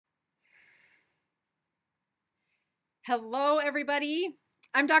Hello, everybody.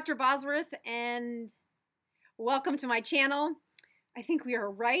 I'm Dr. Bosworth, and welcome to my channel. I think we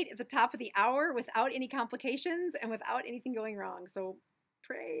are right at the top of the hour without any complications and without anything going wrong. So,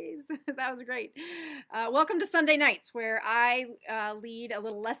 praise. That was great. Welcome to Sunday nights, where I lead a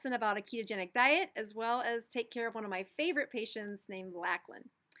little lesson about a ketogenic diet, as well as take care of one of my favorite patients named Lachlyn.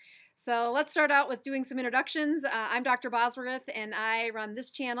 So let's start out with doing some introductions. I'm Dr. Bosworth, and I run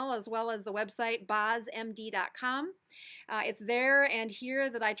this channel as well as the website bozmd.com. It's there and here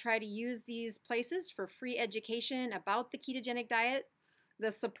that I try to use these places for free education about the ketogenic diet.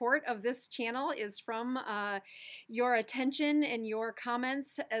 The support of this channel is from your attention and your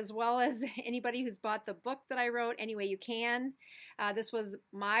comments, as well as anybody who's bought the book that I wrote any way you can. This was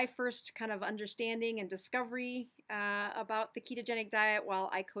my first kind of understanding and discovery about the ketogenic diet while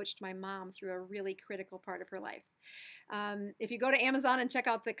I coached my mom through a really critical part of her life. If you go to Amazon and check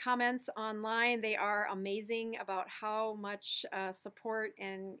out the comments online, they are amazing about how much support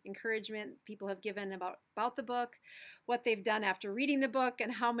and encouragement people have given about the book, what they've done after reading the book,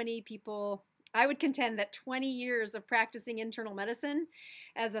 and how many people. I would contend that 20 years of practicing internal medicine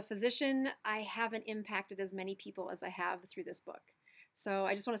as a physician, I haven't impacted as many people as I have through this book. So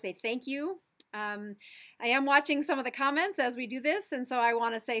I just want to say thank you. I am watching some of the comments as we do this, and so I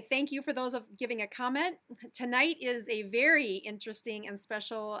want to say thank you for those of giving a comment. Tonight is a very interesting and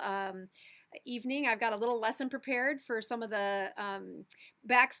special evening. I've got a little lesson prepared for some of the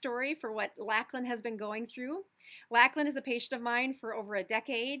backstory for what Lachlyn has been going through. Lachlyn is a patient of mine for over a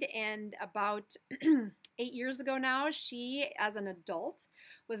decade, and about 8 years ago now, she, as an adult,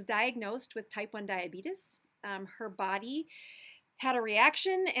 was diagnosed with type 1 diabetes. Her body had a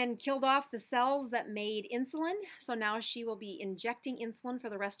reaction and killed off the cells that made insulin, so now she will be injecting insulin for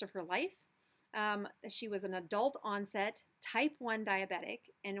the rest of her life. She was an adult onset type 1 diabetic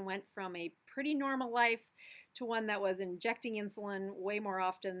and went from a pretty normal life to one that was injecting insulin way more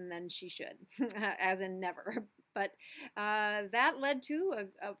often than she should, as in never. But that led to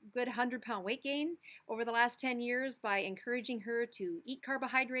a good 100-pound weight gain over the last 10 years by encouraging her to eat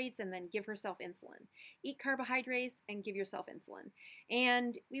carbohydrates and then give herself insulin. Eat carbohydrates and give yourself insulin.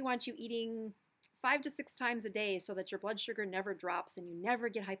 And we want you eating 5 to 6 times a day so that your blood sugar never drops and you never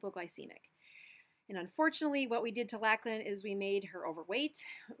get hypoglycemic. And unfortunately, what we did to Lachlyn is we made her overweight,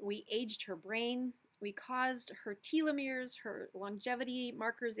 we aged her brain, we caused her telomeres, her longevity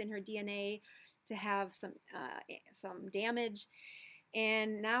markers in her DNA, to have some damage,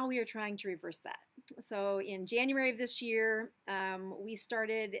 and now we are trying to reverse that. So in January of this year, we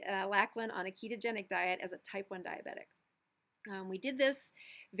started Lachlyn on a ketogenic diet as a type 1 diabetic. We did this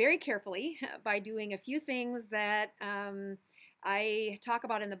very carefully by doing a few things that I talk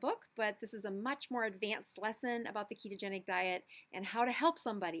about in the book, but this is a much more advanced lesson about the ketogenic diet and how to help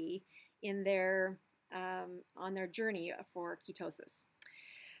somebody in their on their journey for ketosis.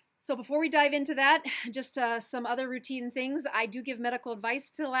 So before we dive into that, just some other routine things. I do give medical advice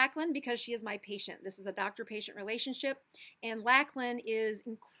to Lachlyn because she is my patient. This is a doctor-patient relationship, and Lachlyn is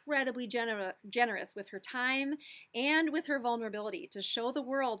incredibly generous with her time and with her vulnerability to show the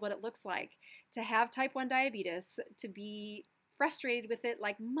world what it looks like to have type 1 diabetes, to be frustrated with it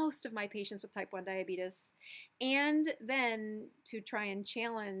like most of my patients with type 1 diabetes, and then to try and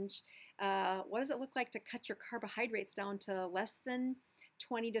challenge what does it look like to cut your carbohydrates down to less than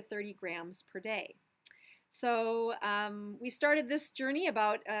 20 to 30 grams per day. So we started this journey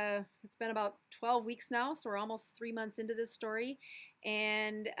it's been about 12 weeks now, so we're almost 3 months into this story.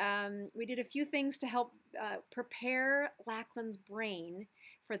 And we did a few things to help prepare Lachlyn's brain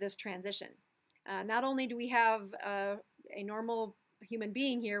for this transition. Not only do we have a normal human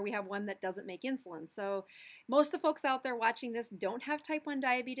being here, we have one that doesn't make insulin. So most of the folks out there watching this don't have type 1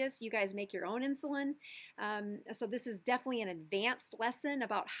 diabetes. You guys make your own insulin. So this is definitely an advanced lesson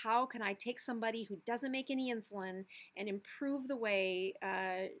about how can I take somebody who doesn't make any insulin and improve the way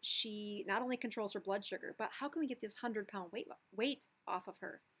she not only controls her blood sugar, but how can we get this 100-pound weight off of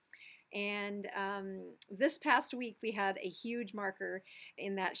her? And this past week, we had a huge marker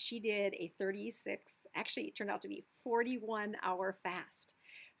in that she did a 36, actually it turned out to be 41-hour fast.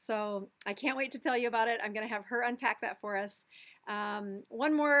 So I can't wait to tell you about it. I'm going to have her unpack that for us.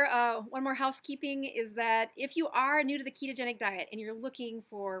 One more housekeeping is that if you are new to the ketogenic diet and you're looking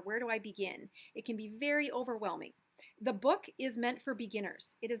for where do I begin, it can be very overwhelming. The book is meant for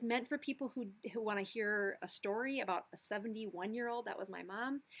beginners. It is meant for people who want to hear a story about a 71-year-old, that was my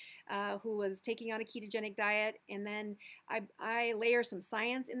mom, who was taking on a ketogenic diet. And then I layer some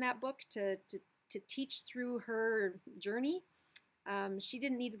science in that book to teach through her journey. She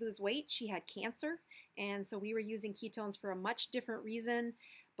didn't need to lose weight. She had cancer. And so we were using ketones for a much different reason.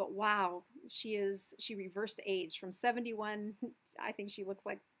 but wow, she reversed age from 71. I think she looks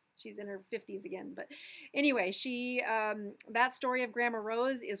like she's in her 50s again. But anyway, that story of Grandma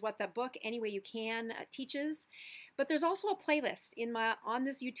Rose is what that book, Any Way You Can, teaches. But there's also a playlist on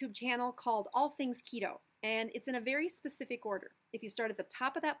this YouTube channel called All Things Keto, and it's in a very specific order. If you start at the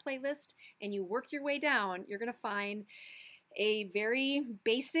top of that playlist and you work your way down, you're going to find a very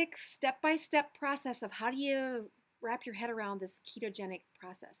basic step-by-step process of how do you wrap your head around this ketogenic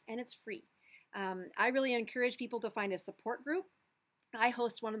process, and it's free. I really encourage people to find a support group. I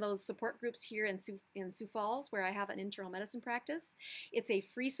host one of those support groups here in Sioux Falls, where I have an internal medicine practice. It's a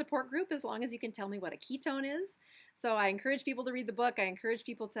free support group as long as you can tell me what a ketone is. So I encourage people to read the book. I encourage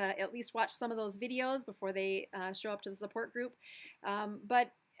people to at least watch some of those videos before they show up to the support group.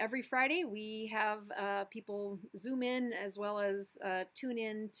 But every Friday we have people Zoom in as well as tune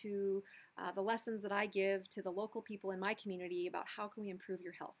in to the lessons that I give to the local people in my community about how can we improve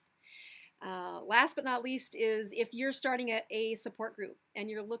your health. Last but not least is if you're starting a support group and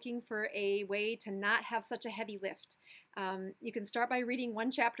you're looking for a way to not have such a heavy lift, you can start by reading one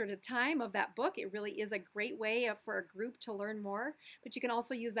chapter at a time of that book. It really is a great way for a group to learn more, but you can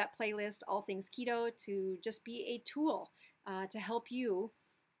also use that playlist, All Things Keto, to just be a tool to help you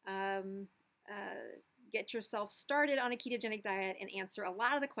get yourself started on a ketogenic diet and answer a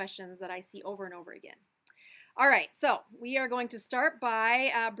lot of the questions that I see over and over again. All right, so we are going to start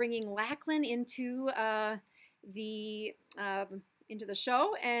by bringing Lachlyn into the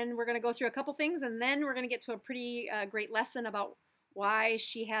show, and we're going to go through a couple things, and then we're going to get to a pretty great lesson about why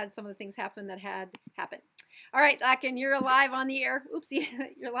she had some of the things happen that had happened. All right, Lachlyn, you're live on the air. Oopsie,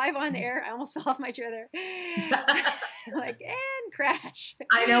 you're live on the air. I almost fell off my chair there. And crash.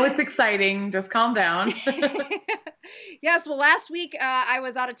 I know it's exciting. Just calm down. Yes, well, last week I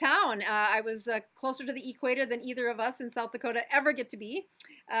was out of town. I was closer to the equator than either of us in South Dakota ever get to be,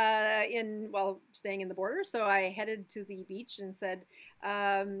 staying in the border. So I headed to the beach and said,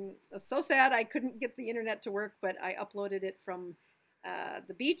 so sad I couldn't get the internet to work, but I uploaded it from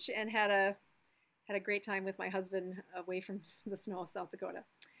the beach and had a great time with my husband away from the snow of South Dakota.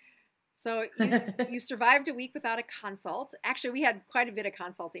 So you survived a week without a consult. Actually, we had quite a bit of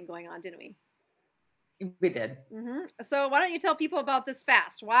consulting going on, didn't we? We did. Mm-hmm. So why don't you tell people about this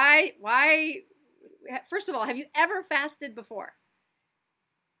fast? Why, first of all, have you ever fasted before?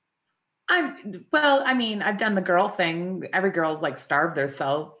 I've done the girl thing. Every girl's like starved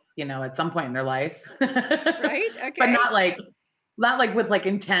themselves, at some point in their life. Right? Okay. But not like with like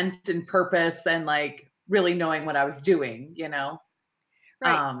intent and purpose and like really knowing what I was doing,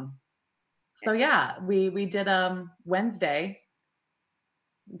 Right. So yeah, we did Wednesday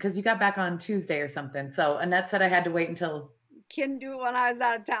because you got back on Tuesday or something. So Annette said I had to wait until. Couldn't do it when I was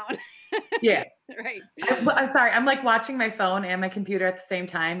out of town. Yeah. Right. I'm sorry. I'm like watching my phone and my computer at the same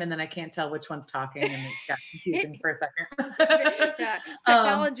time, and then I can't tell which one's talking, and it got confusing for a second. Yeah.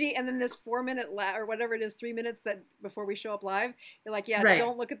 Technology, and then this 4-minute or whatever it is, 3 minutes that before we show up live, you're like, yeah, right.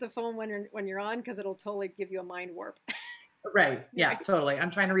 Don't look at the phone when you're on because it'll totally give you a mind warp. Right. Yeah, right. Totally. I'm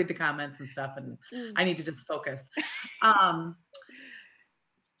trying to read the comments and stuff, and I need to just focus.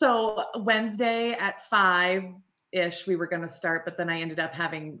 So Wednesday at 5-ish, we were going to start, but then I ended up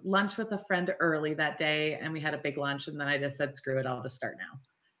having lunch with a friend early that day, and we had a big lunch, and then I just said, screw it, I'll just start now.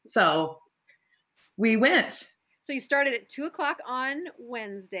 So we went. So you started at 2:00 on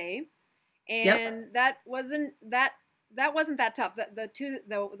Wednesday, and yep. that wasn't that tough.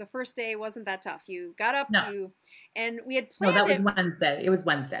 The first day wasn't that tough. You got up, no. And we had planned. No, that was Wednesday. It was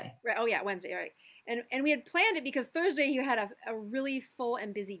Wednesday. Right. Oh yeah, Wednesday. Right. And we had planned it because Thursday you had a really full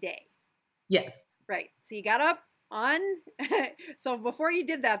and busy day. Yes. Right. So you got up on. So before you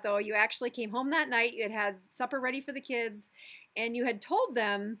did that though, you actually came home that night. You had supper ready for the kids, and you had told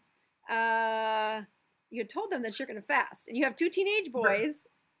them. that you're going to fast, and you have 2 teenage boys.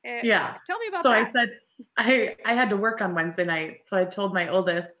 Yeah. Tell me about that. So I said I had to work on Wednesday night, so I told my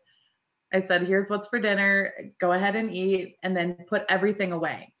oldest. I said, here's what's for dinner. Go ahead and eat, and then put everything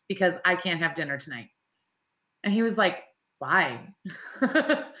away because I can't have dinner tonight. And he was like, why?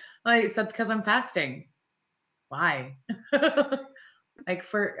 I said, because I'm fasting. Why?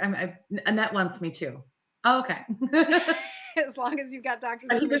 Annette wants me to. Oh, okay. As long as you've got doctor's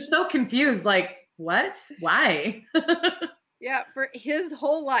permission. He was so confused, like, what? Why? Yeah, for his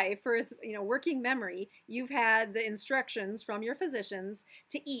whole life, for his working memory, you've had the instructions from your physicians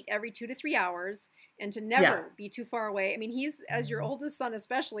to eat every 2 to 3 hours and to never be too far away. I mean, he's, as your oldest son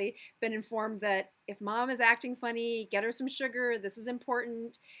especially, been informed that if mom is acting funny, get her some sugar. This is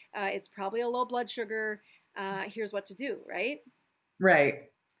important. It's probably a low blood sugar. Here's what to do, right?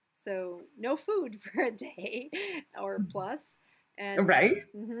 Right. So no food for a day or plus. And Right.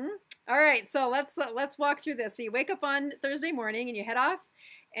 All right, so let's walk through this. So you wake up on Thursday morning and you head off,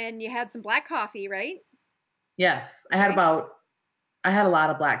 and you had some black coffee, right? Yes. I Okay. had a lot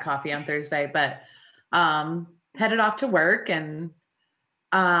of black coffee on Thursday, but headed off to work. And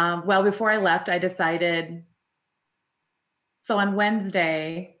well, before I left, I decided. So on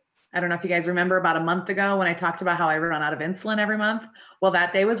Wednesday, I don't know if you guys remember about a month ago when I talked about how I run out of insulin every month. Well,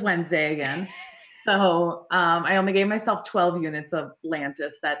 that day was Wednesday again. So I only gave myself 12 units of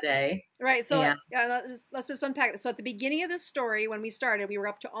Lantus that day. Right. So And yeah, let's just unpack this. So at the beginning of this story, when we started, we were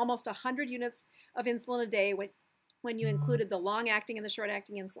up to almost 100 units of insulin a day when you included the long-acting and the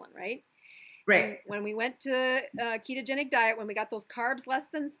short-acting insulin, right? right. And when we went to ketogenic diet, when we got those carbs less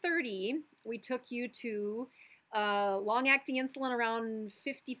than 30, we took you to long-acting insulin around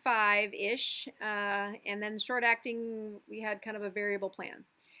 55-ish, and then short-acting, we had kind of a variable plan.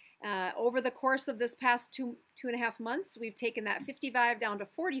 Over the course of this past two and a half months, we've taken that 55 down to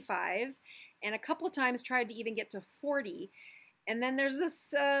 45, and a couple of times tried to even get to 40. And then there's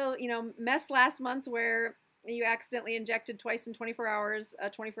this, mess last month where you accidentally injected twice in 24 hours,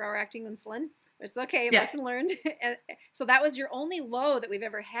 24-hour acting insulin. It's okay, Yeah. lesson learned. So that was your only low that we've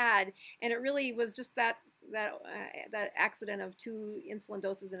ever had, and it really was just that accident of 2 insulin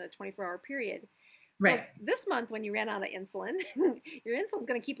doses in a 24-hour period. So Right. this month, when you ran out of insulin, your insulin's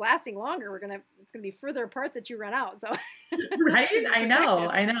going to keep lasting longer. It's going to be further apart that you run out. So Right. I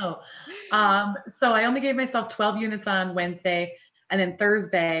know. So I only gave myself 12 units on Wednesday, and then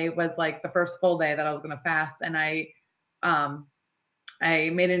Thursday was like the first full day that I was going to fast. And I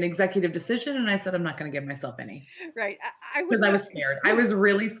made an executive decision, and I said, I'm not going to give myself any. Right. Because I was scared. I was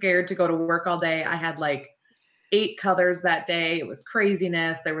really scared to go to work all day. I had like 8 colors that day. It was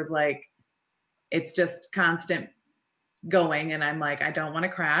craziness. There was like, it's just constant going. And I'm like, I don't want to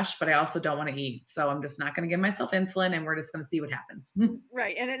crash, but I also don't want to eat. So I'm just not going to give myself insulin, and we're just going to see what happens.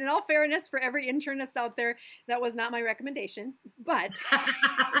 Right. And in all fairness, for every internist out there, that was not my recommendation. But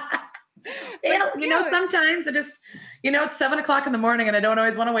sometimes it just, it's 7 o'clock in the morning and I don't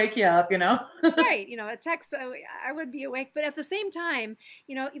always want to wake you up, Right. A text, I would be awake. But at the same time,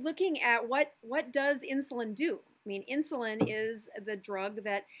 looking at what does insulin do? I mean, insulin is the drug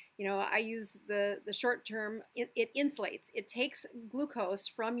that, I use the short term, it insulates. It takes glucose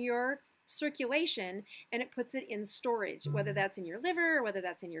from your circulation and it puts it in storage, whether that's in your liver, or whether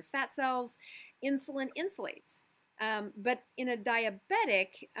that's in your fat cells. Insulin insulates. But in a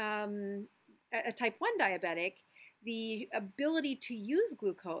diabetic, a type 1 diabetic, the ability to use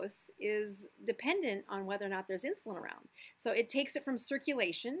glucose is dependent on whether or not there's insulin around. So it takes it from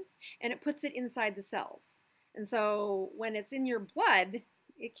circulation and it puts it inside the cells. And so when it's in your blood,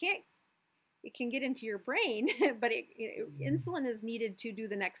 it can get into your brain, but insulin is needed to do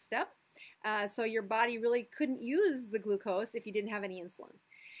the next step. So your body really couldn't use the glucose if you didn't have any insulin.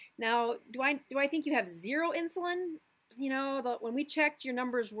 Now, do I think you have zero insulin? When we checked, your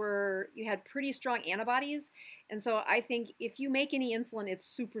numbers you had pretty strong antibodies. And so I think if you make any insulin, it's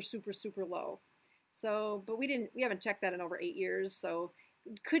super, super, super low. So, but we haven't checked that in over 8 years. So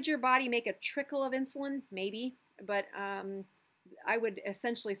could your body make a trickle of insulin? Maybe. But I would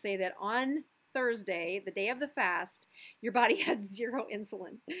essentially say that on Thursday, the day of the fast, your body had zero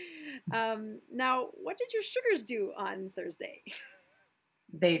insulin. Now, what did your sugars do on Thursday?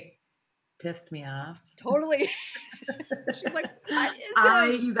 They pissed me off. Totally. She's like, what is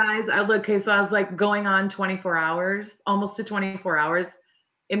this? You guys, so I was like going on 24 hours, almost to 24 hours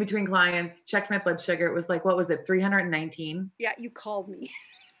in between clients, checked my blood sugar. It was like, what was it? 319. Yeah. You called me.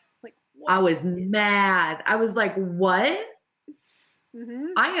 Like, what? I was mad. I was like, what? Mm-hmm.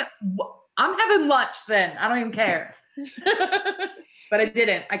 I'm having lunch then. I don't even care. But I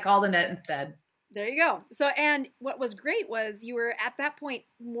didn't. I called Annette instead. There you go. So, and what was great was you were at that point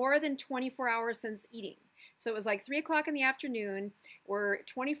more than 24 hours since eating. So it was like 3 o'clock in the afternoon. We're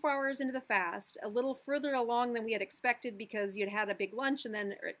 24 hours into the fast, a little further along than we had expected because you'd had a big lunch and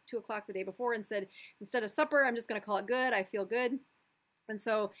then at 2 o'clock the day before and said, instead of supper, I'm just going to call it good. I feel good. And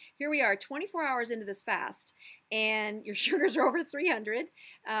so here we are 24 hours into this fast and your sugars are over 300.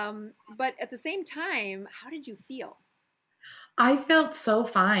 But at the same time, how did you feel? I felt so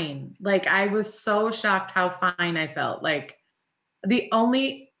fine. Like I was so shocked how fine I felt. Like the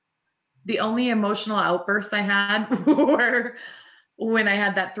only emotional outbursts I had were when I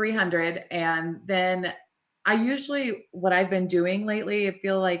had that 300. And then I usually, what I've been doing lately, I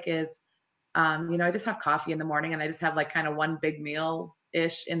feel like is, I just have coffee in the morning and I just have like kind of one big meal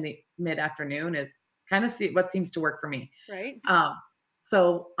ish in the mid afternoon is kind of what seems to work for me. Right.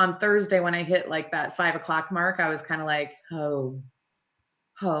 So on Thursday, when I hit like that 5 o'clock mark, I was kind of like,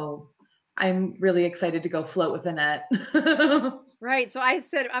 I'm really excited to go float with Annette. Right. So I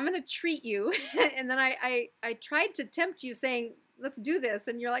said, I'm going to treat you. And then I tried to tempt you saying, let's do this.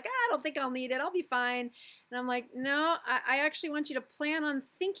 And you're like, I don't think I'll need it. I'll be fine. And I'm like, no, I actually want you to plan on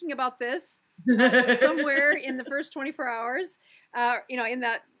thinking about this somewhere in the first 24 hours, in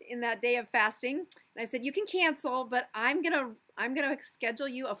that day of fasting. And I said, you can cancel, but I'm going to schedule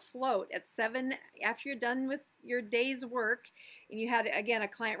you a float at 7 after you're done with your day's work. And you had, again, a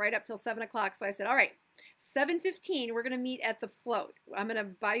client right up till 7 o'clock. So I said, all right, 7:15, we're going to meet at the float. I'm going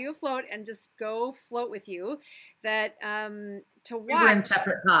to buy you a float and just go float with you. That to watch. We were in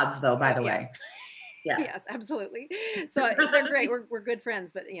separate pods, though, by the way. Yeah. Yes, absolutely. So they're great. We're good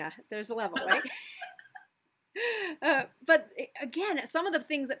friends, but yeah, there's a level, right? But again, some of the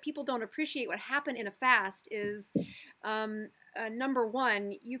things that people don't appreciate what happened in a fast is, number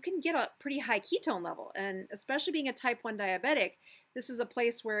one, you can get a pretty high ketone level. And especially being a type 1 diabetic, this is a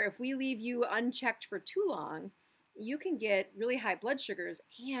place where if we leave you unchecked for too long, you can get really high blood sugars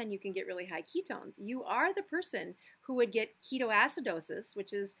and you can get really high ketones. You are the person who would get ketoacidosis,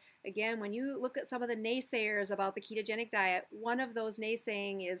 which is, again, when you look at some of the naysayers about the ketogenic diet, one of those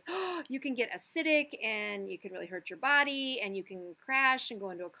naysaying is, oh, you can get acidic and you can really hurt your body and you can crash and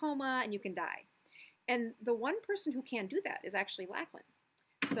go into a coma and you can die. And the one person who can do that is actually Lachlyn.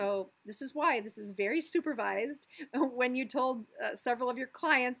 So this is why this is very supervised. When you told several of your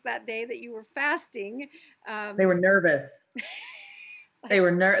clients that day that you were fasting, they were nervous. They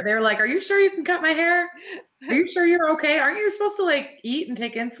were like, "Are you sure you can cut my hair? Are you sure you're okay? Aren't you supposed to like eat and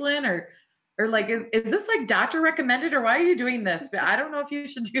take insulin or like is this like doctor recommended or why are you doing this? But I don't know if you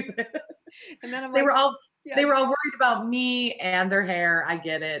should do this." And then they were all worried about me and their hair. I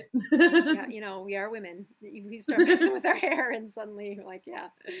get it. Yeah, we are women. We start messing with our hair and suddenly like, yeah.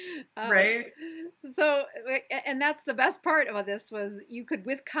 Right. So, and that's the best part about this was you could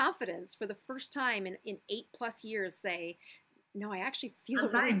with confidence for the first time in 8+ years say, no, I actually feel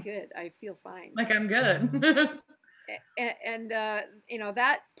really good. I feel fine. Like I'm good. And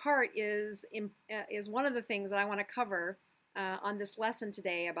that part is one of the things that I want to cover on this lesson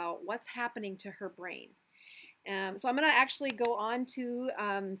today about what's happening to her brain. So I'm going to actually go on to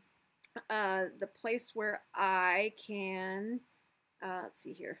the place where I can, let's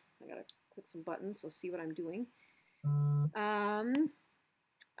see here. I got to click some buttons, so see what I'm doing.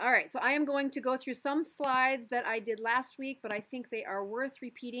 All right, so I am going to go through some slides that I did last week, but I think they are worth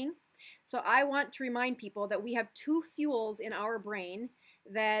repeating. So I want to remind people that we have two fuels in our brain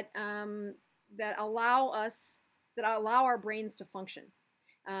that allow our brains to function.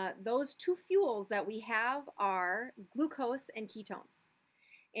 Those two fuels that we have are glucose and ketones.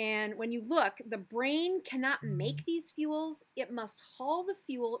 And when you look, the brain cannot make these fuels. It must haul the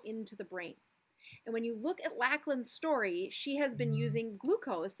fuel into the brain. And when you look at Lachlyn's story, she has been using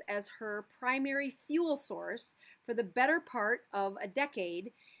glucose as her primary fuel source for the better part of a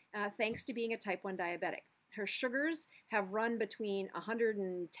decade, thanks to being a type 1 diabetic. Her sugars have run between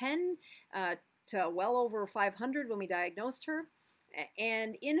 110 to well over 500 when we diagnosed her.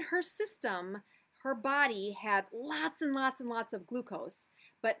 And in her system, her body had lots and lots and lots of glucose,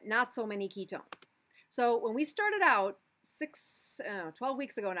 but not so many ketones. So when we started out 12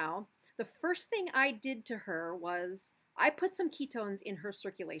 weeks ago now, the first thing I did to her was I put some ketones in her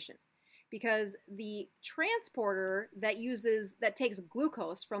circulation because the transporter that takes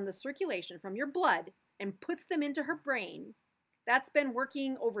glucose from the circulation, from your blood, and puts them into her brain, that's been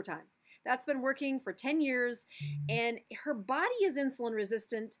working overtime. That's been working for 10 years, and her body is insulin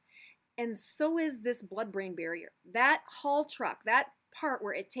resistant, and so is this blood-brain barrier. That haul truck, that part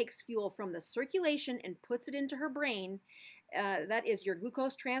where it takes fuel from the circulation and puts it into her brain, that is your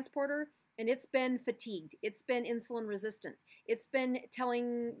glucose transporter, and it's been fatigued. It's been insulin resistant. It's been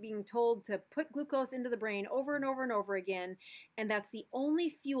being told to put glucose into the brain over and over and over again, and that's the only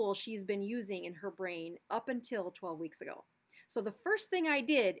fuel she's been using in her brain up until 12 weeks ago. So the first thing I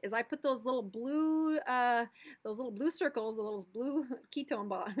did is I put those little blue circles, those blue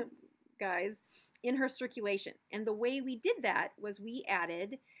ketone guys, in her circulation. And the way we did that was we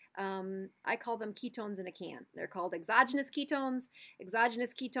added, I call them ketones in a can. They're called exogenous ketones.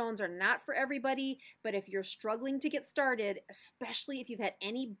 Exogenous ketones are not for everybody, but if you're struggling to get started, especially if you've had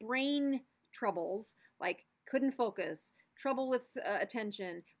any brain troubles, like couldn't focus, trouble with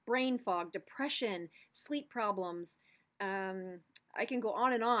attention, brain fog, depression, sleep problems, I can go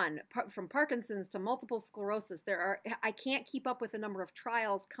on and on, from Parkinson's to multiple sclerosis. I can't keep up with the number of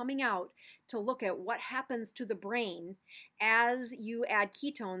trials coming out to look at what happens to the brain as you add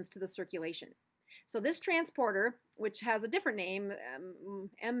ketones to the circulation. So this transporter, which has a different name,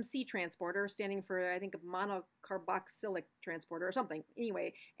 MC transporter, standing for, I think, monocarboxylic transporter or something.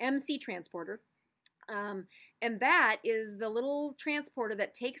 Anyway, MC transporter. And that is the little transporter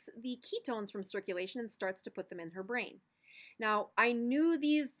that takes the ketones from circulation and starts to put them in her brain. Now, I knew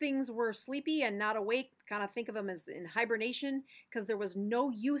these things were sleepy and not awake, kind of think of them as in hibernation, because there was no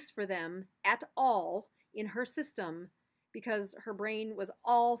use for them at all in her system because her brain was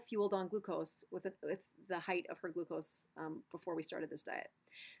all fueled on glucose with the height of her glucose before we started this diet.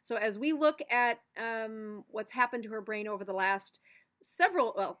 So as we look at what's happened to her brain over the last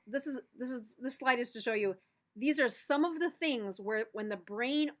this slide is to show you these are some of the things where when the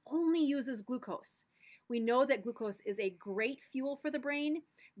brain only uses glucose. We know that glucose is a great fuel for the brain,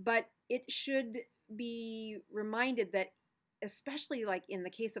 but it should be reminded that, especially like in the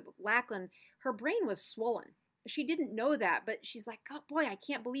case of Lachlyn, her brain was swollen. She didn't know that, but she's like, oh boy, I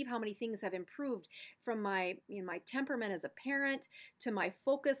can't believe how many things have improved from my temperament as a parent to my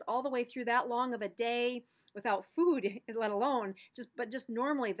focus all the way through that long of a day without food, let alone just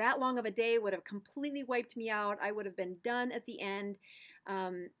normally that long of a day would have completely wiped me out. I would have been done at the end.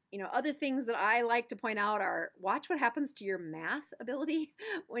 Other things that I like to point out are watch what happens to your math ability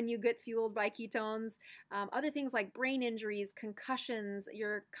when you get fueled by ketones. Other things like brain injuries, concussions,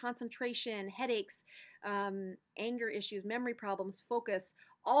 your concentration, headaches, anger issues, memory problems, focus.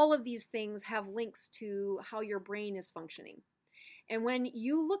 All of these things have links to how your brain is functioning. And when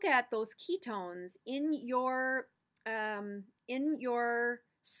you look at those ketones in your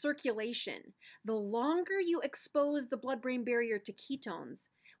circulation, the longer you expose the blood-brain barrier to ketones,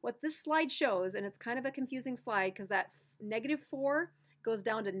 what this slide shows, and it's kind of a confusing slide because that -4 goes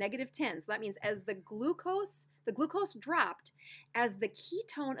down to -10. So that means as the glucose dropped, as the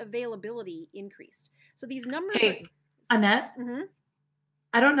ketone availability increased. So these numbers Hey, Annette, Mm-hmm.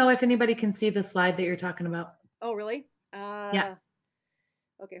 I don't know if anybody can see the slide that you're talking about. Oh, really? Yeah.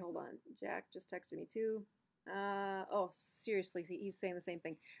 Okay, hold on. Jack just texted me too. Oh, seriously, he's saying the same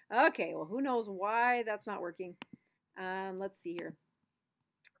thing. Okay, well, who knows why that's not working. Let's see here.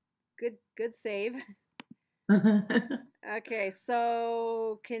 Good save. Okay,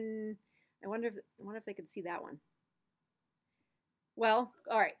 so I wonder if they could see that one. Well,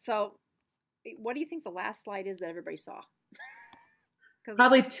 all right. So, what do you think the last slide is that everybody saw?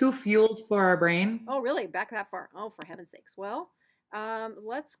 Probably 2 fuels for our brain. Oh, really? Back that far? Oh, for heaven's sakes. Well,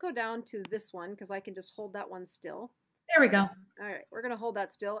 let's go down to this one because I can just hold that one still. There we go. All right, we're going to hold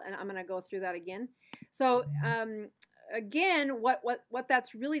that still, and I'm going to go through that again. So, again, what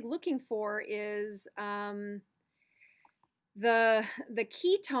that's really looking for is the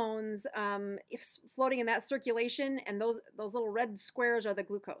ketones floating in that circulation, and those little red squares are the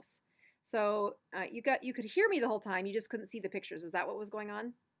glucose. So you could hear me the whole time. You just couldn't see the pictures. Is that what was going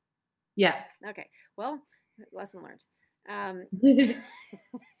on? Yeah. Okay. Well, lesson learned.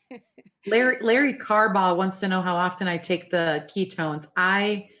 Larry Carbaugh wants to know how often I take the ketones.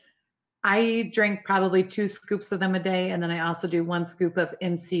 I drink probably 2 scoops of them a day, and then I also do 1 scoop of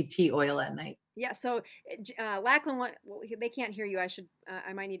MCT oil at night. Yeah, so Lachlyn, they can't hear you. I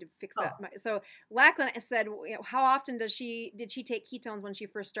might need to fix that. Oh. So Lachlyn said, how often did she take ketones when she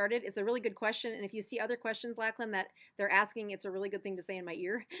first started? It's a really good question, and if you see other questions, Lachlyn, that they're asking, it's a really good thing to say in my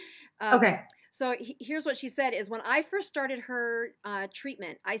ear. Okay. So here's what she said: is when I first started her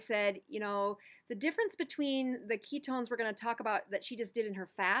treatment, I said, the difference between the ketones we're going to talk about that she just did in her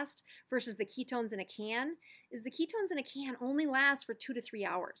fast versus the ketones in a can is the ketones in a can only last for 2 to 3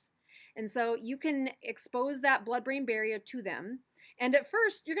 hours. And so you can expose that blood-brain barrier to them. And at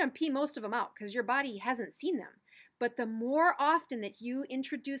first, you're going to pee most of them out because your body hasn't seen them. But the more often that you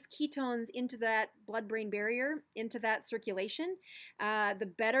introduce ketones into that blood-brain barrier, into that circulation,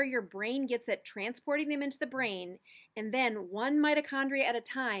 the better your brain gets at transporting them into the brain. And then 1 mitochondria at a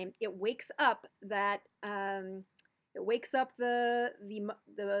time, it wakes up that the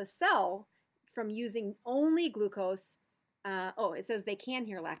cell from using only glucose. It says they can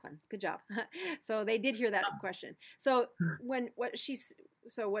hear Lachlyn. Good job. So they did hear that question. So what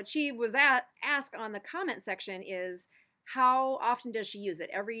she was asked on the comment section is, how often does she use it?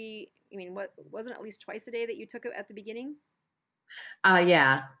 Wasn't it at least twice a day that you took it at the beginning?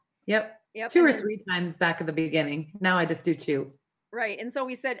 Yeah. Yep. 2 or 3 times back at the beginning. Now I just do 2. Right. And so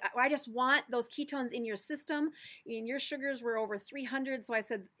we said, I just want those ketones in your system. Your sugars were over 300. So I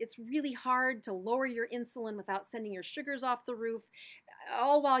said, it's really hard to lower your insulin without sending your sugars off the roof,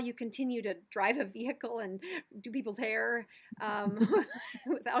 all while you continue to drive a vehicle and do people's hair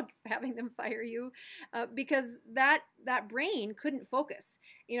without having them fire you, because that brain couldn't focus.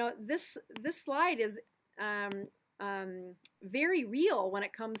 This slide is very real when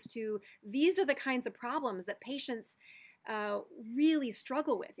it comes to these are the kinds of problems that patients really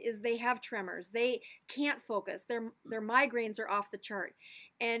struggle with is they have tremors. They can't focus. Their migraines are off the chart.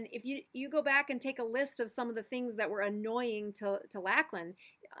 And if you go back and take a list of some of the things that were annoying to Lachlyn,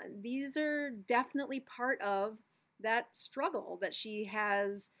 these are definitely part of that struggle that she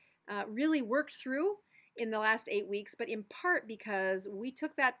has really worked through in the last 8 weeks, but in part because we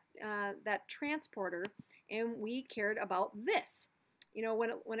took that transporter and we cared about this. You know,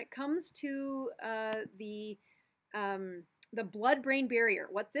 when it comes to the blood-brain barrier,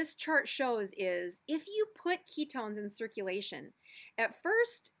 what this chart shows is if you put ketones in circulation, at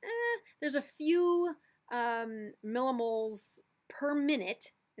first there's a few millimoles per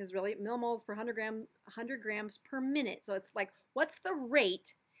minute, is really millimoles per 100 grams per minute. So it's like, what's the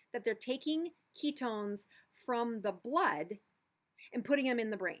rate that they're taking ketones from the blood and putting them in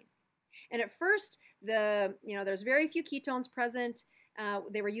the brain? And at first, there's very few ketones present.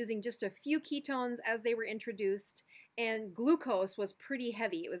 They were using just a few ketones as they were introduced, and glucose was pretty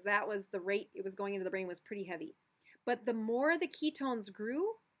heavy. That was the rate it was going into the brain, was pretty heavy. But the more the ketones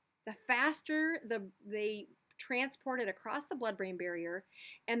grew, the faster they transported across the blood-brain barrier,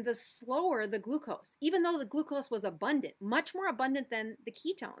 and the slower the glucose, even though the glucose was abundant, much more abundant than the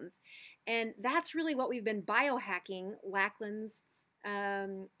ketones. And that's really what we've been biohacking Lachlyn's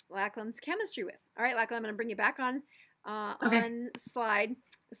chemistry with. All right, Lachlyn, I'm going to bring you back on slide.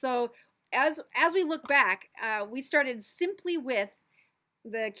 So as we look back, we started simply with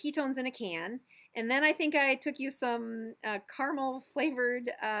the ketones in a can, and then I think I took you some caramel flavored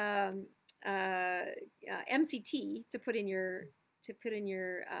MCT to put in your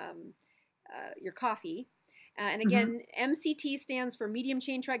coffee. And again, MCT stands for medium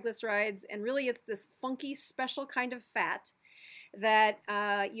chain triglycerides, and really it's this funky special kind of fat that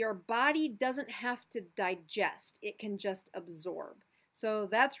your body doesn't have to digest. It can just absorb. So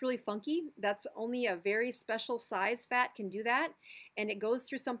that's really funky. That's only a very special size fat can do that. And it goes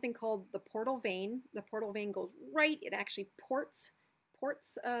through something called the portal vein. The portal vein goes right, it actually ports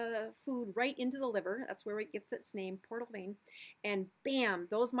food right into the liver. That's where it gets its name, portal vein. And bam,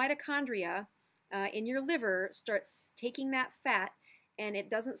 those mitochondria in your liver starts taking that fat, and it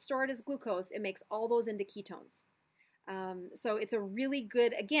doesn't store it as glucose. It makes all those into ketones. So it's a really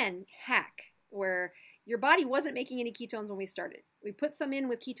good, again, hack where your body wasn't making any ketones when we started. We put some in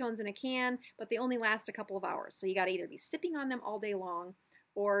with ketones in a can, but they only last a couple of hours. So you got to either be sipping on them all day long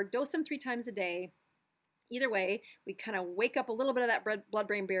or dose them 3 times a day. Either way, we kind of wake up a little bit of that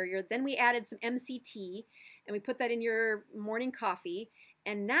blood-brain barrier. Then we added some MCT, and we put that in your morning coffee.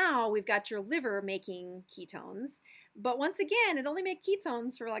 And now we've got your liver making ketones. But once again, it only makes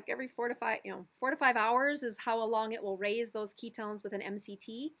ketones for like every 4 to 5 hours is how long it will raise those ketones with an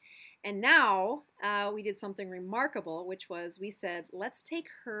MCT. And now we did something remarkable, which was we said, let's take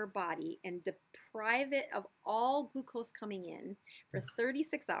her body and deprive it of all glucose coming in for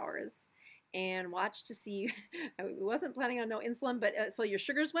 36 hours and watch to see. I wasn't planning on no insulin, but so your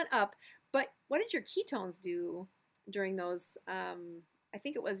sugars went up. But what did your ketones do during those? I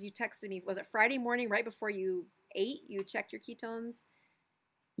think it was, you texted me, was it Friday morning right before you ate? You checked your ketones?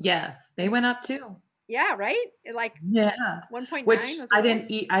 Yes, they went up too. Yeah, right? Like 1.9 Which was I didn't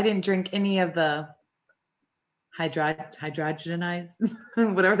eat. I didn't drink any of the hydrogenized,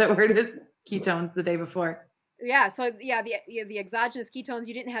 whatever that word is, ketones the day before. Yeah, so the exogenous ketones,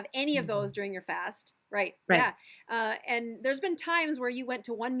 you didn't have any of those during your fast. Right. Yeah. And there's been times where you went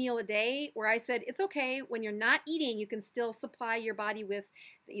to 1 meal a day where I said, it's okay, when you're not eating, you can still supply your body with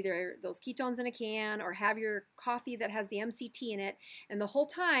either those ketones in a can or have your coffee that has the MCT in it. And the whole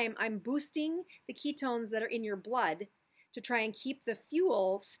time I'm boosting the ketones that are in your blood to try and keep the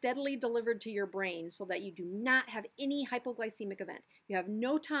fuel steadily delivered to your brain so that you do not have any hypoglycemic event. You have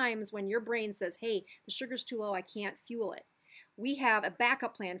no times when your brain says, hey, the sugar's too low, I can't fuel it. We have a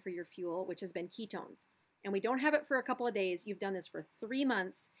backup plan for your fuel, which has been ketones. And we don't have it for a couple of days. You've done this for 3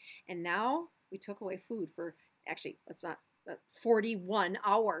 months. And now we took away food for, actually, let's not, 41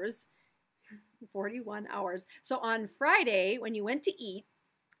 hours. 41 hours. So on Friday, when you went to eat,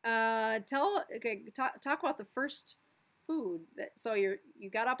 talk about the first food. So you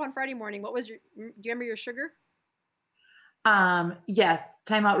got up on Friday morning. What was do you remember your sugar? Yes.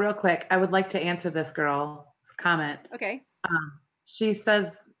 Time out real quick. I would like to answer this girl's comment. Okay. She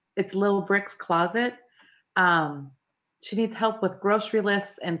says it's Lil Brick's closet. She needs help with grocery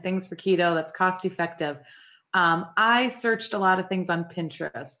lists and things for keto that's cost effective. I searched a lot of things on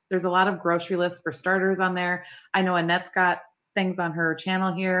Pinterest. There's a lot of grocery lists for starters on there. I know Annette's got things on her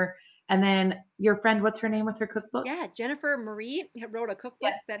channel here. And then your friend, what's her name with her cookbook? Yeah, Jennifer Marie wrote a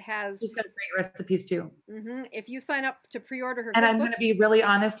cookbook that has... She's got great recipes too. If you sign up to pre-order her and cookbook... I'm going to be really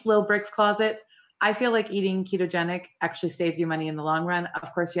honest, Lil Brick's Closet, I feel like eating ketogenic actually saves you money in the long run.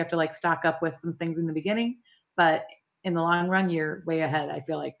 Of course, you have to like stock up with some things in the beginning, but in the long run, you're way ahead, I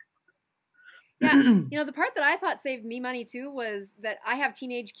feel like. Yeah, you know, the part that I thought saved me money too was that I have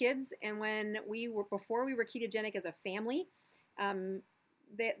teenage kids, and before we were ketogenic as a family, the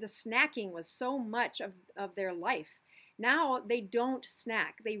snacking was so much of their life. Now they don't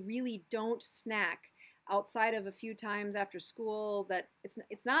snack. They really don't snack outside of a few times after school. That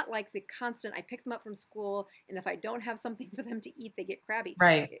it's not like the constant, I pick them up from school, and if I don't have something for them to eat, they get crabby.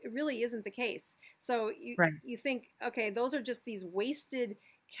 Right. It really isn't the case. So Right. you think, okay, those are just these wasted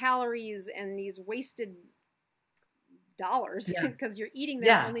calories and these wasted dollars because you're eating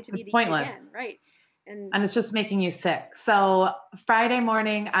them only to be to pointless. eat again, right? And it's just making you sick. So Friday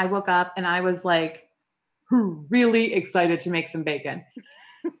morning, I woke up and I was like really excited to make some bacon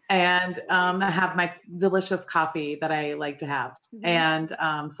and have my delicious coffee that I like to have. Mhm.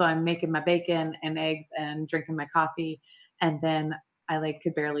 And so I'm making my bacon and eggs and drinking my coffee, and then I like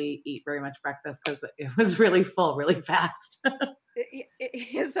could barely eat very much breakfast because it was really full, really fast.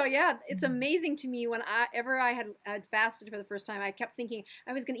 So yeah, it's amazing to me whenever I had fasted for the first time, I kept thinking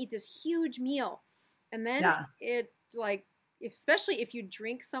I was going to eat this huge meal, and then it like, especially if you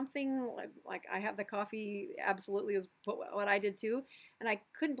drink something like I have the coffee, absolutely was what I did too, and I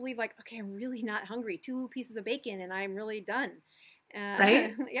couldn't believe like, okay, I'm really not hungry. 2 pieces of bacon and I'm really done.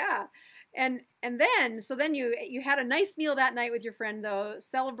 Right? Yeah. And then you had a nice meal that night with your friend though,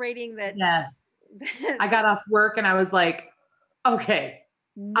 celebrating that. Yes. I got off work and I was like, okay,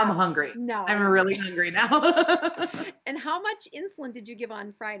 I'm hungry. No. I'm really hungry now. And how much insulin did you give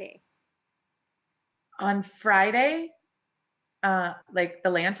on Friday? On Friday, like the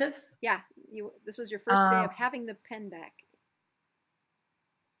Lantus? Yeah, this was your first day of having the pen back.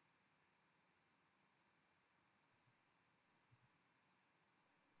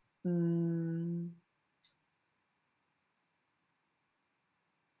 Mm,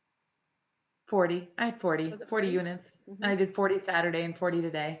 40. I had 40. 40 units. Mm-hmm. And I did 40 Saturday and 40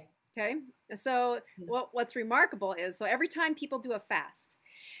 today. Okay. So what's remarkable is, so every time people do a fast,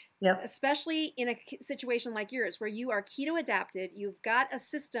 especially in a situation like yours where you are keto adapted, you've got a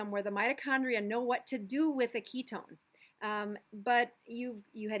system where the mitochondria know what to do with a ketone. But you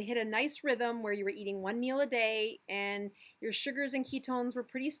had hit a nice rhythm where you were eating 1 meal a day and your sugars and ketones were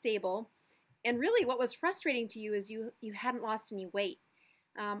pretty stable. And really what was frustrating to you is you hadn't lost any weight.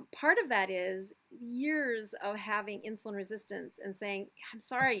 Part of that is years of having insulin resistance and saying, I'm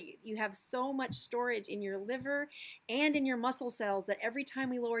sorry, you have so much storage in your liver and in your muscle cells that every time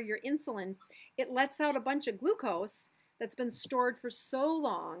we lower your insulin, it lets out a bunch of glucose that's been stored for so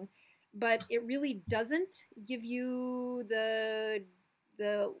long, but it really doesn't give you the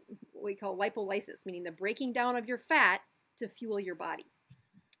what we call lipolysis, meaning the breaking down of your fat to fuel your body.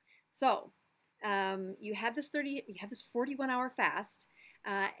 So you had this 41-hour fast.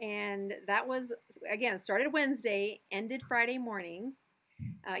 And that was, again, started Wednesday, ended Friday morning.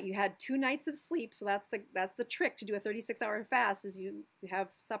 You had 2 nights of sleep, so that's the trick to do a 36-hour fast is you have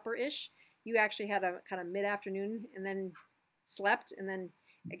supper-ish. You actually had a kind of mid-afternoon and then slept, and then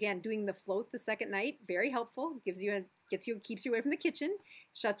again doing the float the second night, very helpful. Keeps you away from the kitchen,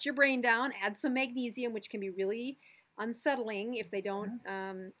 shuts your brain down, adds some magnesium, which can be really unsettling if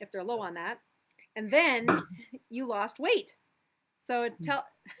they're low on that. And then you lost weight. So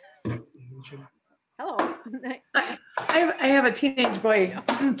hello. I have a teenage boy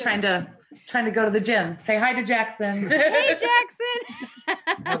trying to go to the gym. Say hi to Jackson. Hey, Jackson.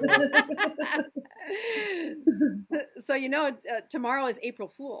 So tomorrow is April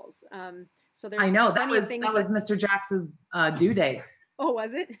Fool's. So there's that was Mr. Jackson's due date. Oh,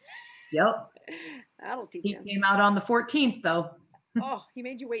 was it? Yep. That'll teach him. He came out on the 14th though. Oh, he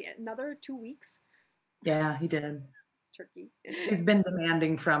made you wait another 2 weeks? Yeah, he did. Turkey. He's been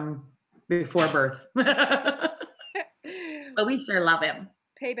demanding from before birth. But we sure love him.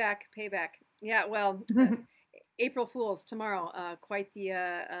 Payback. Yeah, well, April Fool's tomorrow. Quite the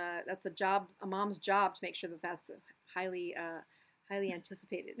that's a mom's job to make sure that's highly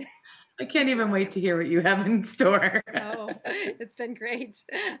anticipated. I can't even wait to hear what you have in store. Oh, it's been great.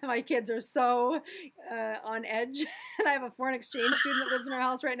 My kids are so on edge. And I have a foreign exchange student that lives in our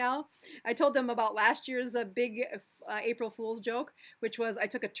house right now. I told them about last year's big April Fool's joke, which was I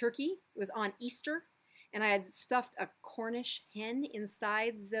took a turkey. It was on Easter. And I had stuffed a Cornish hen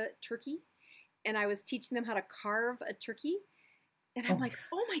inside the turkey. And I was teaching them how to carve a turkey. And I'm like,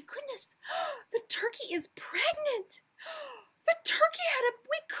 oh my goodness, the turkey is pregnant. The turkey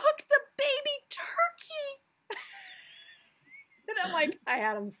we cooked the baby turkey. And I'm like, I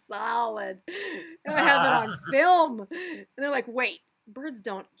had them solid. And I had them on film. And they're like, wait, birds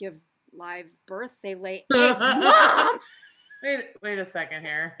don't give live birth, they lay eggs. Mom! Wait a second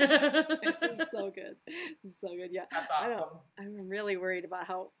here. It's so good. It's so good. Yeah. That's awesome. I'm really worried about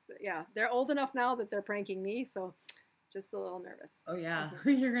how, yeah, they're old enough now that they're pranking me. So just a little nervous. Oh yeah.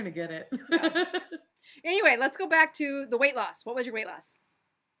 You're going to get it. Yeah. Anyway, let's go back to the weight loss. What was your weight loss?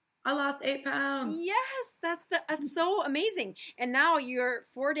 I lost 8 pounds. Yes, that's so amazing. And now you're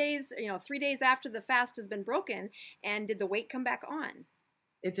 4 days, 3 days after the fast has been broken. And did the weight come back on?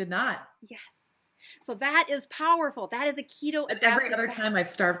 It did not. Yes. So that is powerful. That is a keto adaptive Every other time I've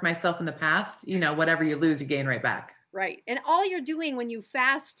starved myself in the past, whatever you lose, you gain right back. Right. And all you're doing when you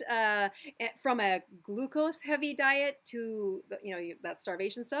fast from a glucose heavy diet to, that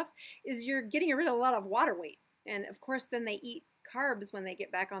starvation stuff is you're getting rid of a lot of water weight. And of course, then they eat carbs when they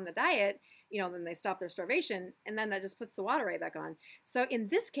get back on the diet, then they stop their starvation, and then that just puts the water weight back on. So in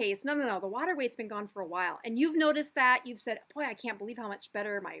this case, no, the water weight's been gone for a while, and you've noticed that. You've said, boy, I can't believe how much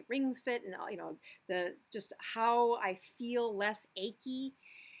better my rings fit, and just how I feel less achy.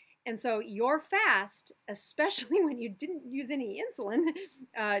 And so your fast, especially when you didn't use any insulin,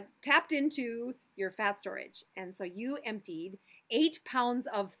 tapped into your fat storage, and so you emptied 8 pounds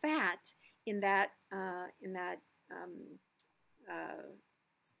of fat in that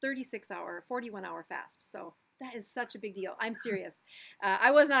 36-hour, 41-hour fast. So that is such a big deal. I'm serious.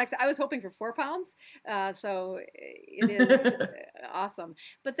 I was not. I was hoping for 4 pounds. So it is awesome.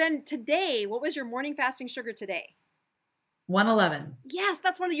 But then today, what was your morning fasting sugar today? 111. Yes,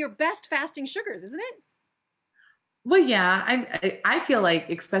 that's one of your best fasting sugars, isn't it? Well, yeah. I feel like,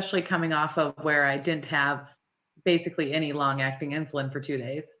 especially coming off of where I didn't have basically any long-acting insulin for 2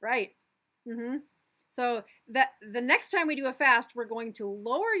 days. Right. Mm-hmm. So that the next time we do a fast, we're going to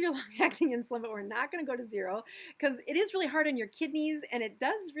lower your long-acting insulin, but we're not going to go to 0 because it is really hard on your kidneys, and it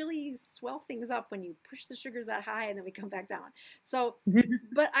does really swell things up when you push the sugars that high and then we come back down. So,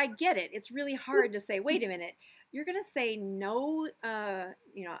 but I get it. It's really hard to say, wait a minute, you're going to say no, I'm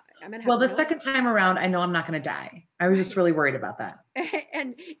going to have the second time around, I know I'm not going to die. I was just really worried about that.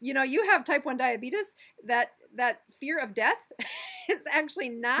 And, you have type 1 diabetes, that fear of death is actually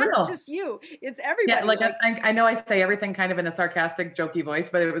not just you. It's everybody. Yeah, I know I say everything kind of in a sarcastic, jokey voice,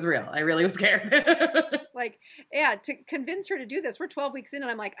 but it was real. I really was scared. To convince her to do this, we're 12 weeks in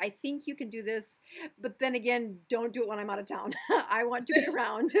and I'm like, I think you can do this. But then again, don't do it when I'm out of town. I want to be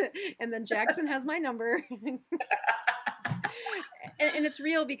around. And then Jackson has my number. And it's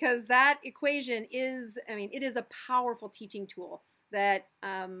real because that equation is, it is a powerful teaching tool that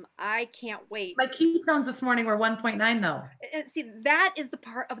I can't wait. My ketones this morning were 1.9 though. And see, that is the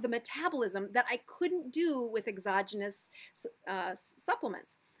part of the metabolism that I couldn't do with exogenous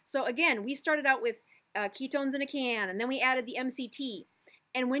supplements. So again, we started out with ketones in a can, and then we added the MCT.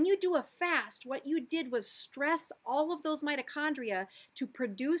 And when you do a fast, what you did was stress all of those mitochondria to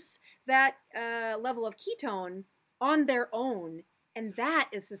produce that level of ketone on their own, and that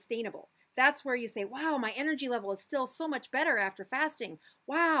is sustainable. That's where you say, wow, my energy level is still so much better after fasting.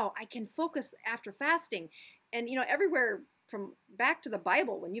 Wow, I can focus after fasting. And, everywhere from back to the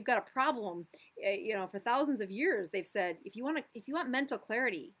Bible, when you've got a problem, for thousands of years, they've said, if you want mental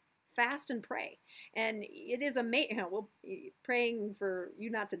clarity, fast and pray. And it is amazing. Praying for you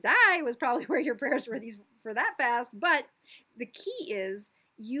not to die was probably where your prayers were for that fast. But the key is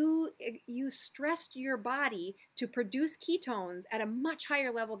you stressed your body to produce ketones at a much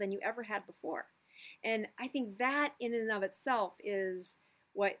higher level than you ever had before. And I think that in and of itself is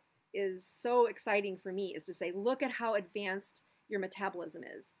what is so exciting for me, is to say, look at how advanced your metabolism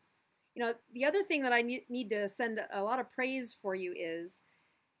is. The other thing that I need to send a lot of praise for you is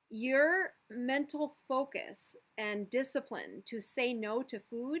your mental focus and discipline to say no to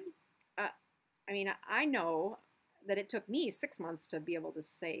food. I know that it took me 6 months to be able to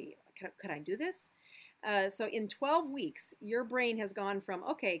say, could I do this? So in 12 weeks, your brain has gone from,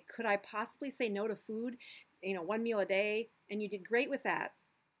 okay, could I possibly say no to food, 1 meal a day? And you did great with that.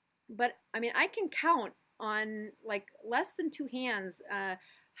 But I can count on less than 2 hands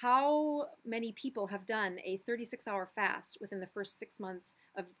how many people have done a 36-hour fast within the first 6 months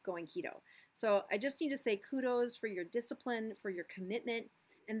of going keto. So I just need to say kudos for your discipline, for your commitment,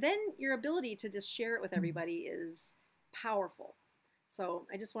 and then your ability to just share it with everybody is powerful. So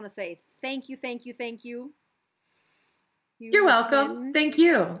I just want to say thank you, thank you, thank you. You're welcome. Thank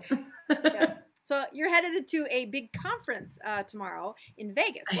you. Yeah. So you're headed to a big conference tomorrow in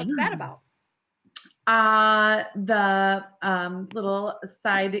Vegas. What's that about? The little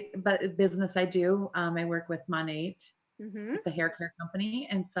side business I do, I work with Monate. Mm-hmm. It's a hair care company.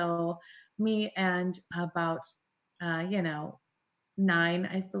 And so me and about,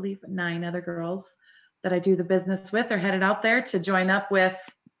 9 other girls that I do the business with are headed out there to join up with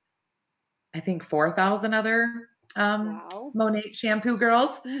I think 4,000 other Wow. Monat shampoo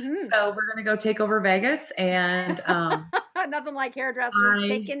girls. Mm-hmm. So we're gonna go take over Vegas, and Nothing like hairdressers I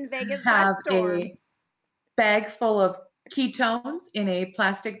taking Vegas by have storm. a bag full of ketones in a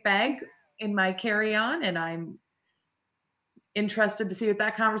plastic bag in my carry-on, and I'm interested to see what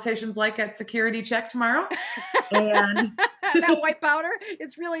that conversation's like at security check tomorrow. And That white powder,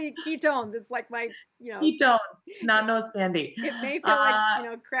 it's really ketones. It's like my, ketones, not nose candy. it may feel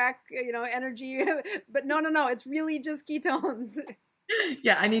like, crack, energy, but no, it's really just ketones.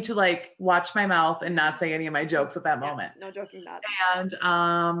 Yeah, I need to like watch my mouth and not say any of my jokes at that moment. No joking, not. And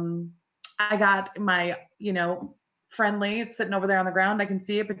I got my, friendly, it's sitting over there on the ground. I can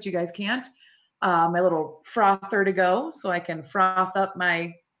see it, but you guys can't. My little frother to go so I can froth up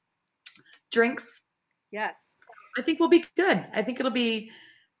my drinks. Yes. I think we'll be good. I think it'll be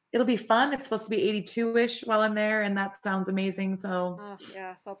fun. It's supposed to be 82-ish while I'm there, and that sounds amazing. So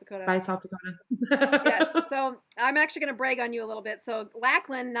yeah, South Dakota. Bye, South Dakota. Yes. So I'm actually going to brag on you a little bit. So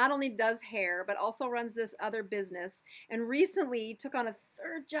Lachlyn not only does hair, but also runs this other business, and recently took on a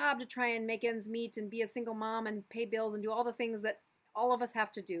third job to try and make ends meet and be a single mom and pay bills and do all the things that all of us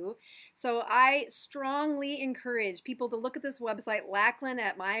have to do. So I strongly encourage people to look at this website, Lachlyn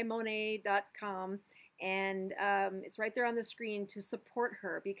at mymonat.com. And it's right there on the screen to support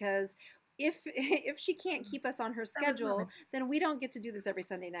her, because if she can't keep us on her schedule, then we don't get to do this every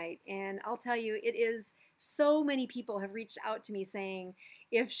Sunday night. And I'll tell you, it is, so many people have reached out to me saying,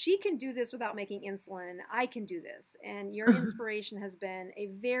 if she can do this without making insulin, I can do this. And your inspiration has been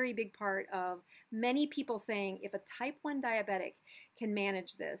a very big part of many people saying, if a type 1 diabetic can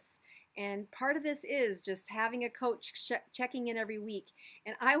manage this. And part of this is just having a coach checking in every week.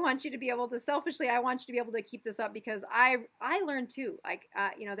 And I want you to be able to, selfishly, I want you to be able to keep this up, because I learned too. Like,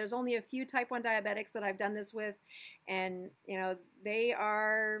 there's only a few type 1 diabetics that I've done this with, and they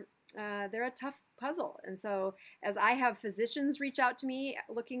are they're a tough puzzle. And so as I have physicians reach out to me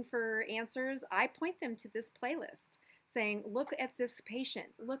looking for answers, I point them to this playlist saying, look at this patient,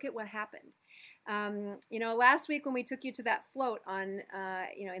 look at what happened. Last week when we took you to that float on,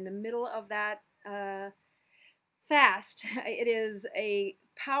 in the middle of that fast, it is a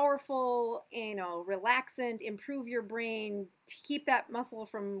powerful, relaxant, improve your brain, keep that muscle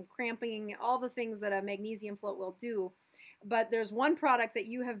from cramping, all the things that a magnesium float will do. But there's one product that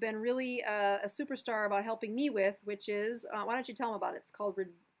you have been really a superstar about helping me with, which is, why don't you tell them about it? It's called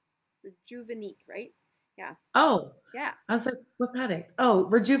REJUVENIQE, right? Yeah. Oh. Yeah. I was like, what product? Oh,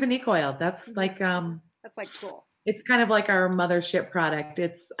 REJUVENIQE oil. That's like that's like cool. It's kind of like our mothership product.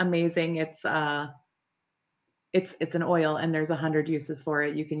 It's amazing. It's an oil, and there's 100 uses for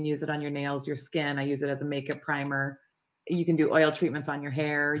it. You can use it on your nails, your skin. I use it as a makeup primer. You can do oil treatments on your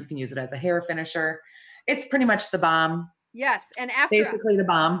hair. You can use it as a hair finisher. It's pretty much the bomb. Yes, and basically the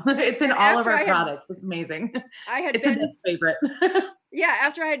bomb. It's in all of our products. It's amazing. It's a favorite. Yeah,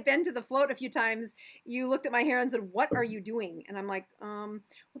 after I had been to the float a few times, you looked at my hair and said, "What are you doing?" And I'm like, well,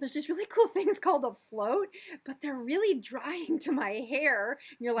 there's these really cool things called a float, but they're really drying to my hair.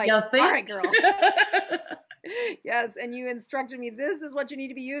 And you're like, all right, girl. Yes, and you instructed me, this is what you need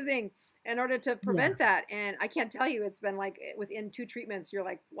to be using in order to prevent that. And I can't tell you, it's been like within 2 treatments, you're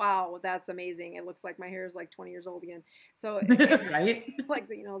like, wow, that's amazing. It looks like my hair is like 20 years old again. So right, like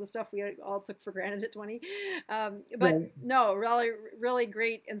the stuff we all took for granted at 20. But no, really, really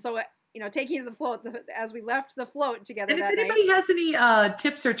great. And so taking you to the float as we left the float together. And if anybody has any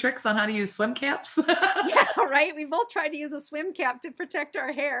tips or tricks on how to use swim caps? Yeah, right. We both tried to use a swim cap to protect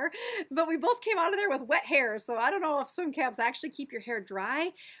our hair, but we both came out of there with wet hair. So I don't know if swim caps actually keep your hair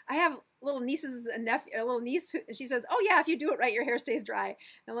dry. I have little nieces and nephew, a little niece, she says, "Oh yeah, if you do it right, your hair stays dry."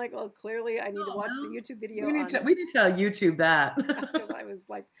 I'm like, well, clearly I need to watch the YouTube video. We need to YouTube that. Because I was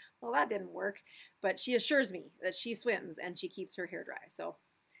like, well, that didn't work. But she assures me that she swims and she keeps her hair dry. So.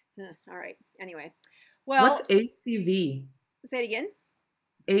 All right. Anyway, well, what's ACV? Say it again.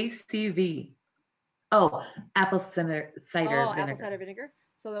 ACV. Oh, apple cider vinegar. Apple cider vinegar.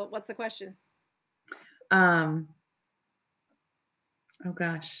 So, what's the question? Oh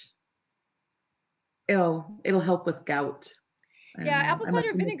gosh. It'll help with gout. Yeah, apple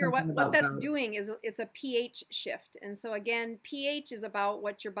cider vinegar, what that's doing is it's a pH shift. And so again, pH is about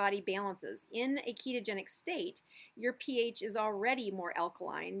what your body balances. In a ketogenic state, your pH is already more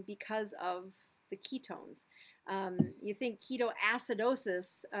alkaline because of the ketones. You think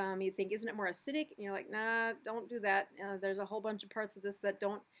ketoacidosis, you think, isn't it more acidic? And you're like, nah, don't do that. There's a whole bunch of parts of this that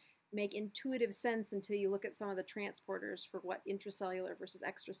don't make intuitive sense until you look at some of the transporters for what intracellular versus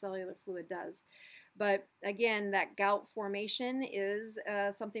extracellular fluid does. But again, that gout formation is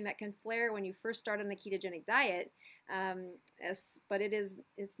something that can flare when you first start on the ketogenic diet. But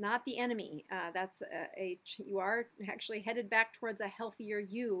it's not the enemy. You are actually headed back towards a healthier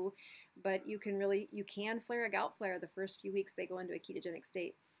you, but you can flare a gout flare the first few weeks they go into a ketogenic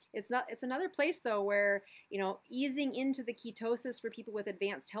state. It's another place though where, easing into the ketosis for people with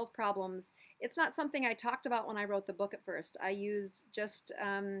advanced health problems, it's not something I talked about when I wrote the book at first. I used just,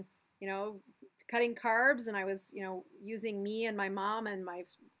 cutting carbs, and I was, using me and my mom and my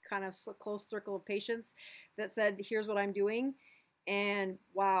kind of close circle of patients that said, here's what I'm doing. And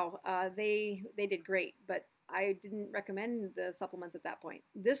wow, they did great, but I didn't recommend the supplements at that point.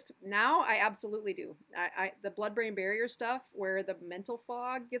 Now I absolutely do. The blood-brain barrier stuff, where the mental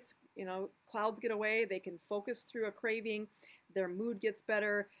fog gets, clouds get away, they can focus through a craving, their mood gets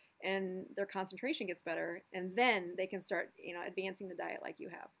better, and their concentration gets better, and then they can start, advancing the diet like you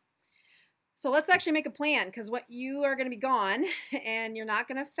have. So let's actually make a plan, because you are going to be gone and you're not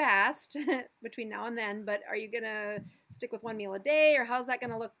going to fast between now and then, but are you going to stick with one meal a day, or how's that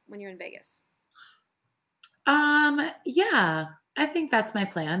going to look when you're in Vegas? Yeah, I think that's my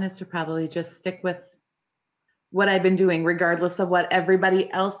plan, is to probably just stick with what I've been doing, regardless of what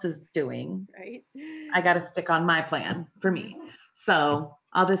everybody else is doing. Right. I got to stick on my plan for me. So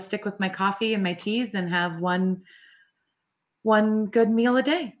I'll just stick with my coffee and my teas and have one good meal a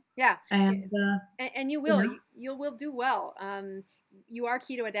day. Yeah. And you will do well. You are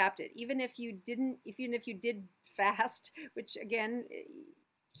keto adapted. Even if you did fast, which again,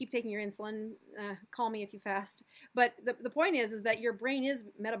 keep taking your insulin, call me if you fast. But the point is that your brain is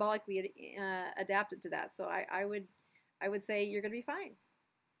metabolically adapted to that. So I would say you're going to be fine.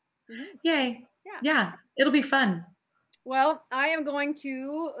 Mm-hmm. Yay. Yeah. It'll be fun. Well, I am going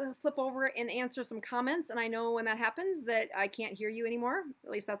to flip over and answer some comments. And I know when that happens that I can't hear you anymore. At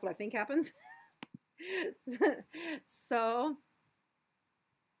least that's what I think happens. So,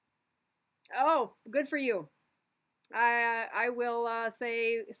 oh, good for you. I will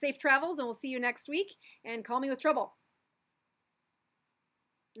say safe travels, and we'll see you next week, and call me with trouble.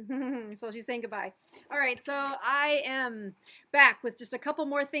 So she's saying goodbye. All right, so I am back with just a couple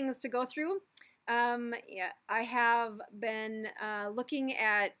more things to go through. I have been looking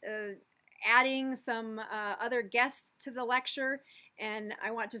at adding some other guests to the lecture, and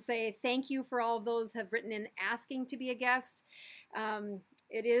I want to say thank you for all of those who have written in asking to be a guest.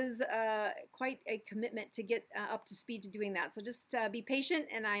 It is quite a commitment to get up to speed to doing that. So just be patient,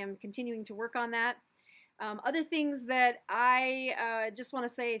 and I am continuing to work on that. Other things that I just want to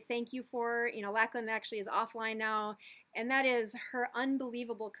say thank you for, Lachlyn actually is offline now, and that is her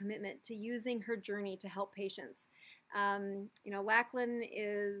unbelievable commitment to using her journey to help patients. Lachlyn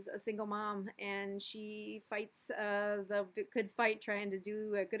is a single mom, and she fights the good fight, trying to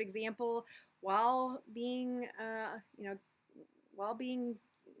do a good example while being, a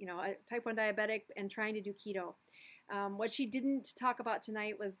type 1 diabetic and trying to do keto. What she didn't talk about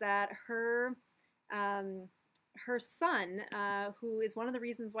tonight was that her son, who is one of the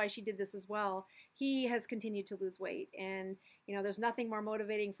reasons why she did this as well, he has continued to lose weight. And, there's nothing more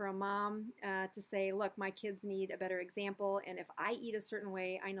motivating for a mom to say, look, my kids need a better example. And if I eat a certain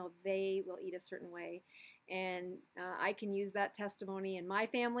way, I know they will eat a certain way. And I can use that testimony in my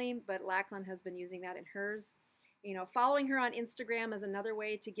family, but Lachlyn has been using that in hers. Following her on Instagram is another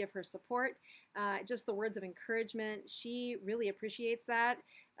way to give her support. Just the words of encouragement. She really appreciates that.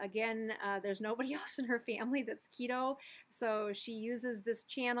 Again, there's nobody else in her family that's keto, so she uses this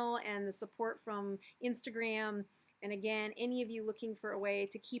channel and the support from Instagram. And again, any of you looking for a way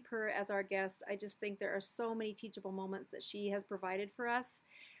to keep her as our guest, I just think there are so many teachable moments that she has provided for us.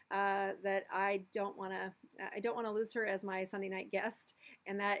 That I don't want to lose her as my Sunday night guest,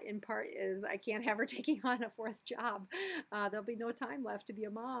 and that in part is I can't have her taking on a fourth job. There'll be no time left to be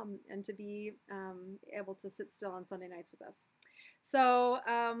a mom and to be able to sit still on Sunday nights with us. So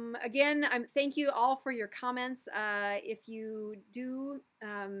again, thank you all for your comments. If you do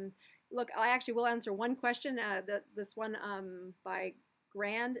look, I actually will answer one question. This one by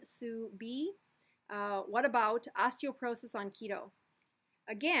Grand Sue B. What about osteoporosis on keto?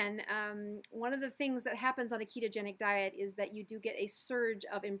 Again, one of the things that happens on a ketogenic diet is that you do get a surge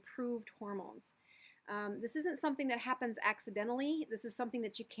of improved hormones. This isn't something that happens accidentally. This is something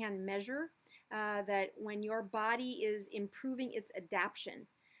that you can measure, that when your body is improving its adaptation,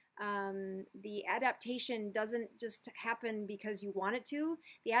 the adaptation doesn't just happen because you want it to.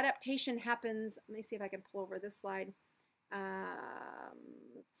 The adaptation happens, let me see if I can pull over this slide.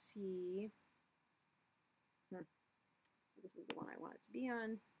 Let's see. This is the one I want it to be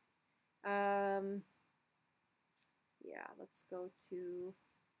on. Yeah, let's go to,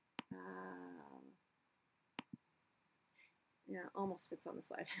 Yeah, almost fits on the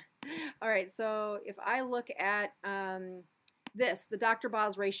slide. All right, so if I look at the Dr.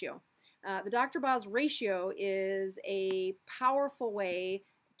 Boz ratio. The Dr. Boz ratio is a powerful way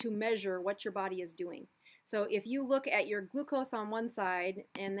to measure what your body is doing. So if you look at your glucose on one side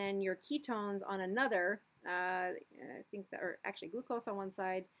and then your ketones on another, I think that, or actually glucose on one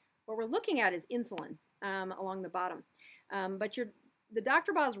side, what we're looking at is insulin along the bottom. But the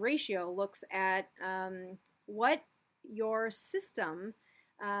Dr. Boz ratio looks at what your system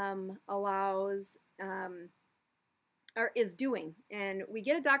allows or is doing. And we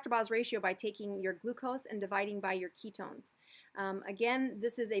get a Dr. Boz ratio by taking your glucose and dividing by your ketones. Again,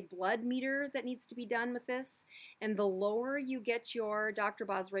 this is a blood meter that needs to be done with this. And the lower you get your Dr.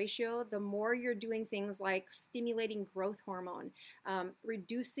 Boz ratio, the more you're doing things like stimulating growth hormone,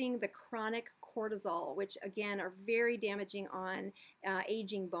 reducing the chronic cortisol, which again are very damaging on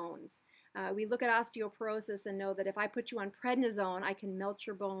aging bones. We look at osteoporosis and know that if I put you on prednisone, I can melt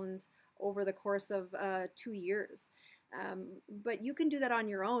your bones over the course of 2 years. But you can do that on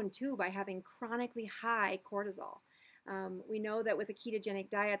your own too by having chronically high cortisol. We know that with a ketogenic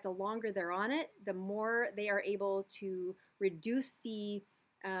diet, the longer they're on it, the more they are able to reduce the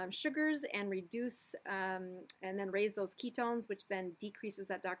sugars and reduce and then raise those ketones, which then decreases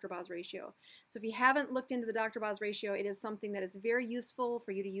that Dr. Boz ratio. So if you haven't looked into the Dr. Boz ratio, it is something that is very useful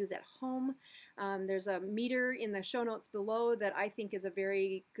for you to use at home. There's a meter in the show notes below that I think is a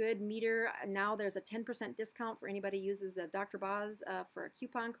very good meter. Now there's a 10% discount for anybody who uses the Dr. Boz for a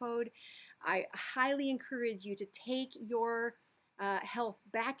coupon code. I highly encourage you to take your health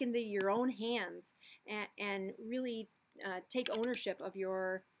back into your own hands and really take ownership of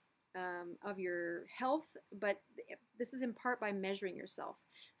your health, but this is in part by measuring yourself.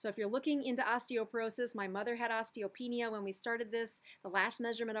 So if you're looking into osteoporosis, my mother had osteopenia when we started this. The last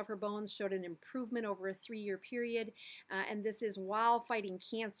measurement of her bones showed an improvement over a 3-year period, and this is while fighting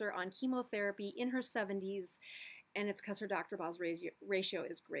cancer on chemotherapy in her 70s, and it's because her Dr. Boz ratio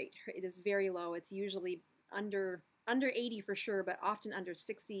is great. It is very low. It's usually under 80 for sure, but often under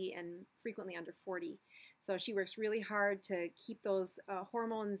 60 and frequently under 40. So she works really hard to keep those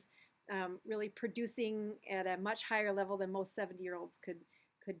hormones really producing at a much higher level than most 70-year-olds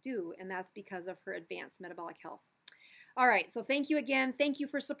could do, and that's because of her advanced metabolic health. All right, so thank you again. Thank you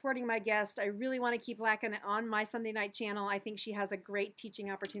for supporting my guest. I really want to keep Lachlyn on my Sunday night channel. I think she has a great teaching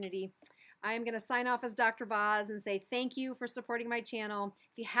opportunity. I am going to sign off as Dr. Boz and say thank you for supporting my channel.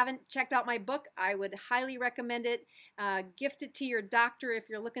 If you haven't checked out my book, I would highly recommend it. Gift it to your doctor if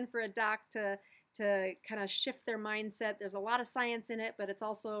you're looking for a doc to kind of shift their mindset. There's a lot of science in it, but it's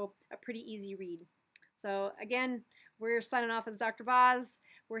also a pretty easy read. So again, we're signing off as Dr. Boz.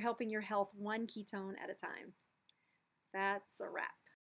 We're helping your health one ketone at a time. That's a wrap.